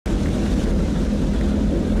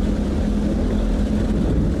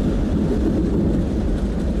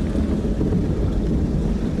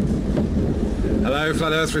Hello,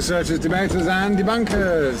 Flat Earth researchers, debaters and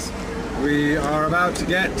debunkers. We are about to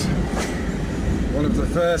get one of the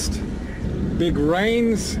first big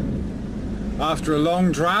rains after a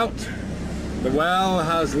long drought. The well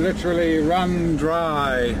has literally run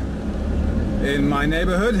dry in my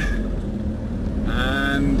neighborhood,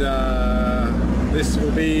 and this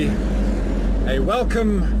will be a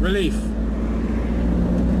welcome relief.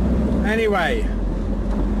 Anyway,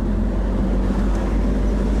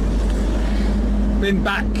 been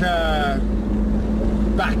back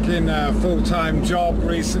in a full-time job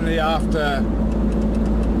recently after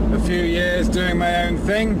a few years doing my own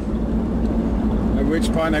thing, at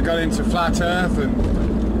which point I got into flat earth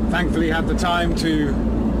and thankfully had the time to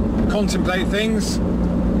contemplate things,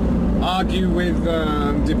 argue with,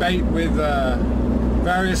 debate with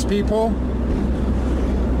various people,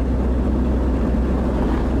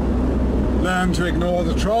 learn to ignore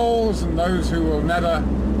the trolls and those who will never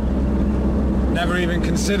even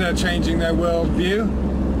consider changing their worldview.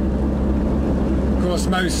 Of course,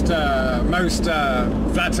 most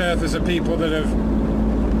flat earthers are people that have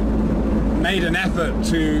made an effort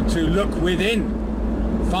to look within,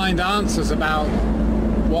 find answers about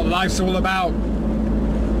what life's all about.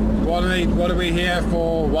 What are we here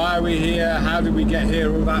for? Why are we here? How did we get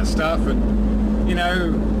here? All that stuff. And you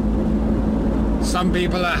know, some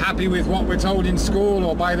people are happy with what we're told in school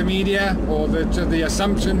or by the media, or the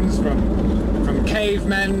assumptions from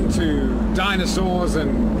cavemen to dinosaurs and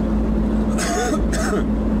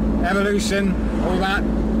evolution. All that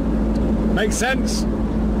makes sense,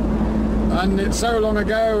 and it's so long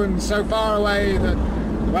ago and so far away that,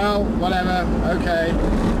 well, whatever, okay.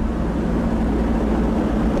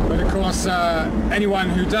 But of course, anyone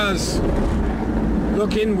who does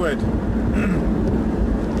look inward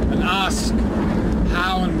and ask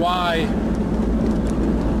how and why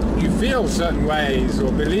you feel certain ways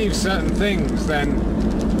or believe certain things, then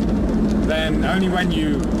only when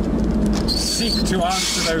you seek to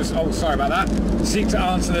answer those, seek to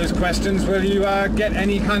answer those questions will you get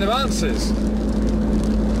any kind of answers.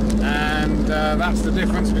 And that's the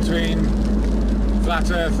difference between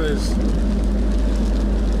flat earthers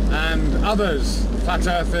and others. Flat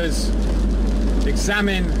earthers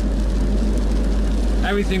examine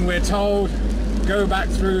everything we're told, go back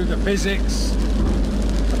through the physics,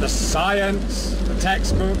 the science, the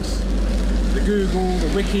textbooks, the Google, the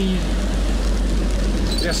Wiki,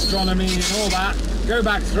 the astronomy and all that, go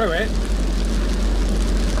back through it,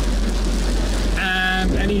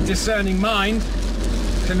 and any discerning mind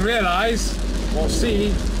can realise or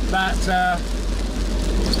see that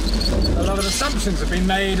a lot of assumptions have been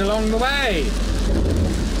made along the way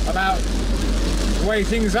about the way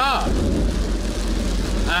things are,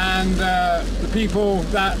 and the people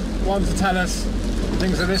that want to tell us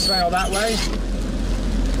things are this way or that way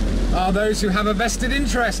are those who have a vested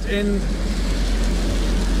interest in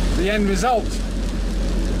the end result,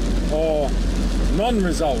 or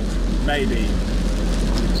non-result, maybe.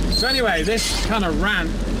 So anyway, this kind of rant,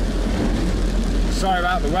 sorry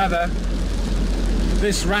about the weather,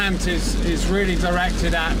 this rant is really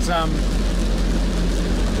directed at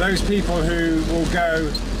those people who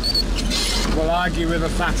will argue with a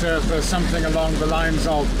flat earther something along the lines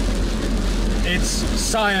of, it's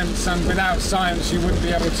science, and without science you wouldn't be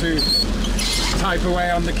able to type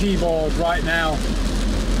away on the keyboard right now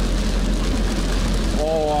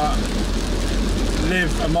or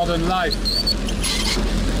live a modern life.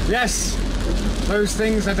 Yes, those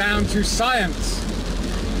things are down to science,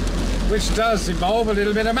 which does involve a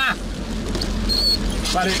little bit of math,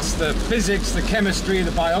 but it's the physics, the chemistry,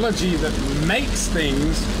 the biology that makes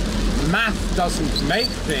things. Math doesn't make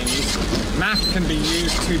things. Math can be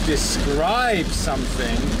used to describe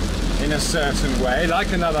something in a certain way,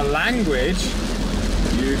 like another language.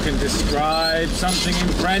 You can describe something in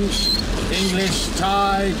French, English,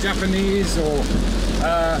 Thai, Japanese, or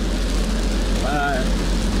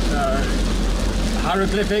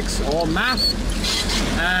hieroglyphics or math,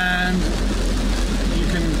 and you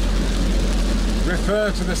can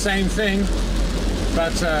refer to the same thing,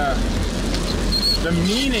 but the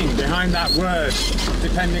meaning behind that word,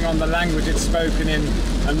 depending on the language it's spoken in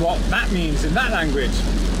and what that means in that language,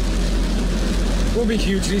 will be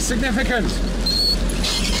hugely significant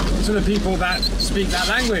to the people that speak that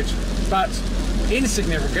language, but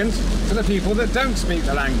insignificant to the people that don't speak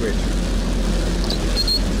the language.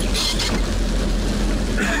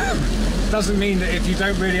 Doesn't mean that if you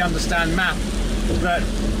don't really understand math that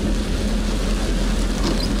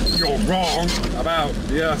you're wrong about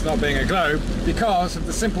the Earth not being a globe, because of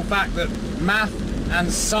the simple fact that math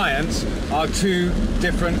and science are two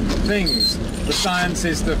different things. The science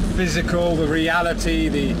is the physical, the reality,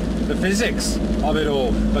 the physics of it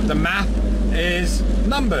all, but the math is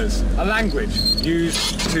numbers, a language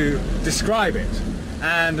used to describe it.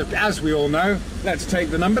 And as we all know, let's take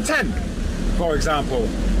the number 10, for example.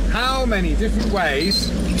 How many different ways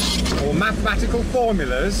or mathematical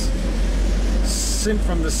formulas,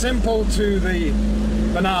 from the simple to the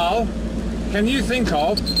banal, can you think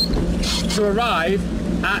of to arrive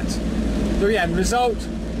at the end result,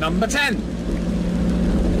 number 10?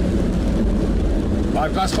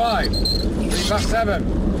 5 plus 5, 3 plus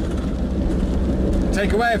 7.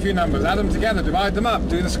 Take away a few numbers, add them together, divide them up,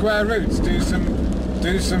 do the square roots, do some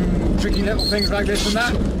tricky little things like this and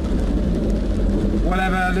that.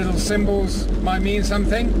 Whatever little symbols might mean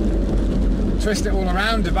something. Twist it all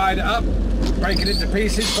around, divide it up, break it into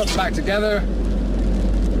pieces, put them back together,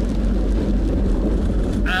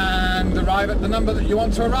 and arrive at the number that you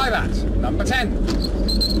want to arrive at, number 10.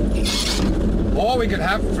 Or we could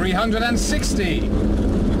have 360,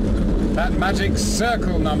 that magic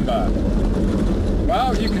circle number.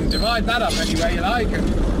 Well, you can divide that up any way you like and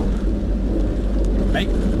make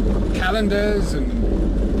calendars and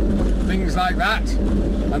things like that.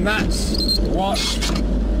 And that's what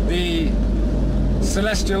the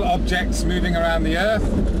celestial objects moving around the Earth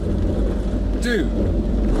do.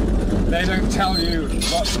 They don't tell you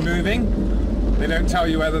what's moving. They don't tell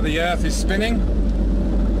you whether the Earth is spinning.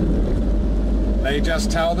 They just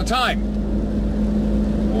tell the time.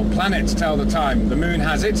 Or planets tell the time. The moon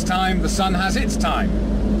has its time, the sun has its time.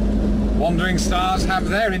 Wandering stars have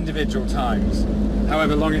their individual times.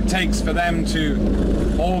 However long it takes for them to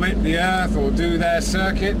orbit the Earth or do their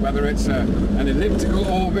circuit, whether it's an elliptical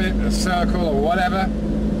orbit, a circle or whatever,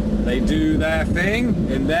 they do their thing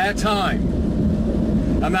in their time.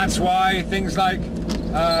 And that's why things like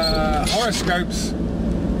horoscopes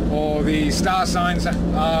or the star signs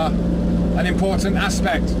are an important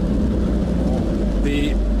aspect.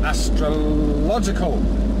 The astrological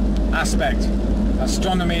aspect.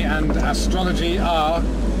 Astronomy and astrology are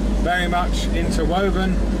very much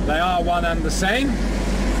interwoven. They are one and the same,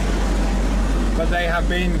 but they have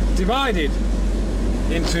been divided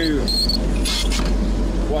into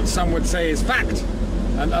what some would say is fact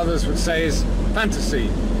and others would say is fantasy.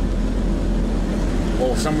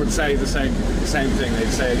 Or some would say the same thing.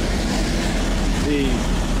 They'd say the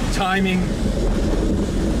timing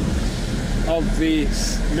of the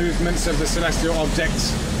movements of the celestial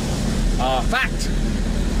objects are fact,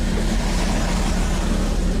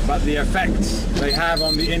 but the effects they have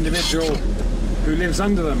on the individual who lives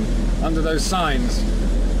under them, under those signs,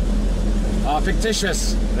 are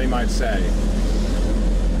fictitious, they might say.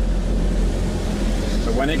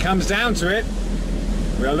 But when it comes down to it,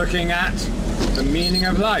 we are looking at the meaning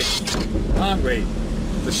of life, aren't we?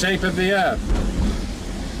 The shape of the Earth.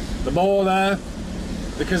 The ball Earth,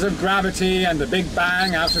 because of gravity and the Big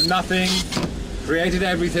Bang out of nothing, created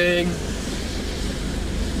everything.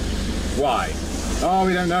 Why? Oh,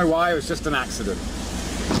 we don't know why, it was just an accident.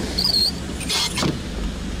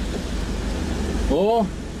 Or,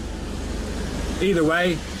 either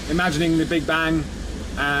way, imagining the Big Bang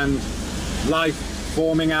and life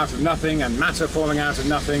forming out of nothing and matter forming out of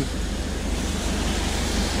nothing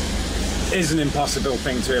is an impossible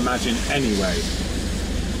thing to imagine anyway.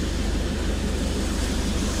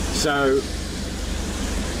 So,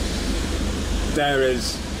 there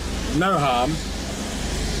is no harm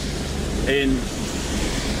in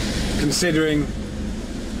considering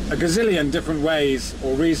a gazillion different ways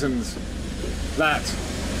or reasons that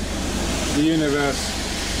the universe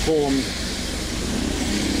formed,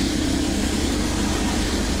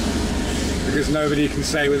 because nobody can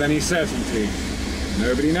say with any certainty.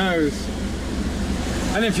 Nobody knows.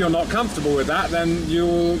 And if you're not comfortable with that, then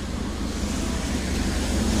you'll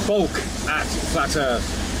balk at flat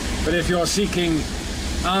Earth. But if you're seeking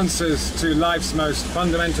answers to life's most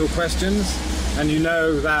fundamental questions, and you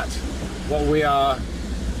know that what we are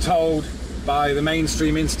told by the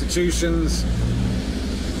mainstream institutions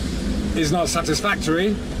is not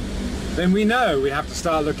satisfactory, then we know we have to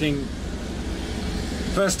start looking,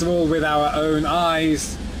 first of all, with our own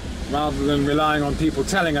eyes, rather than relying on people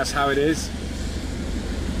telling us how it is.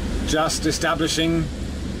 Just establishing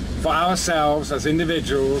for ourselves as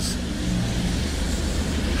individuals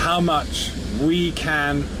how much we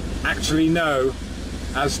can actually know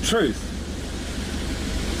as truth.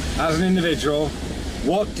 As an individual,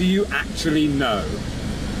 what do you actually know?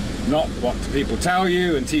 Not what do people tell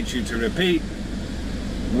you and teach you to repeat.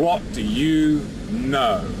 What do you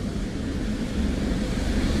know?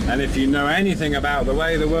 And if you know anything about the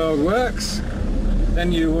way the world works,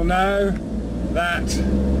 then you will know that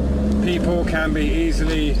people can be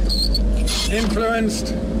easily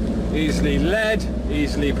influenced, easily led,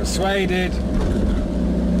 easily persuaded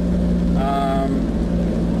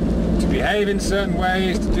to behave in certain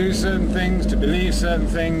ways, to do certain things, to believe certain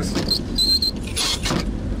things,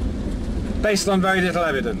 based on very little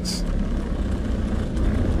evidence.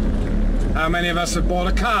 How many of us have bought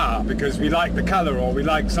a car because we like the colour or we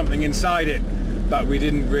like something inside it, but we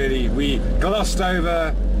glossed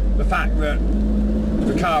over the fact that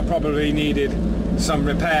the car probably needed some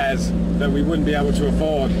repairs that we wouldn't be able to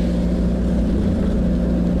afford.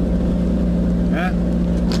 Yeah?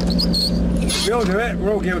 We all do it,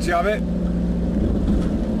 we're all guilty of it.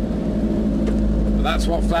 But that's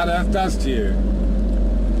what Flat Earth does to you.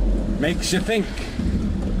 Makes you think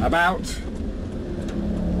about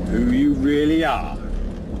who you really are.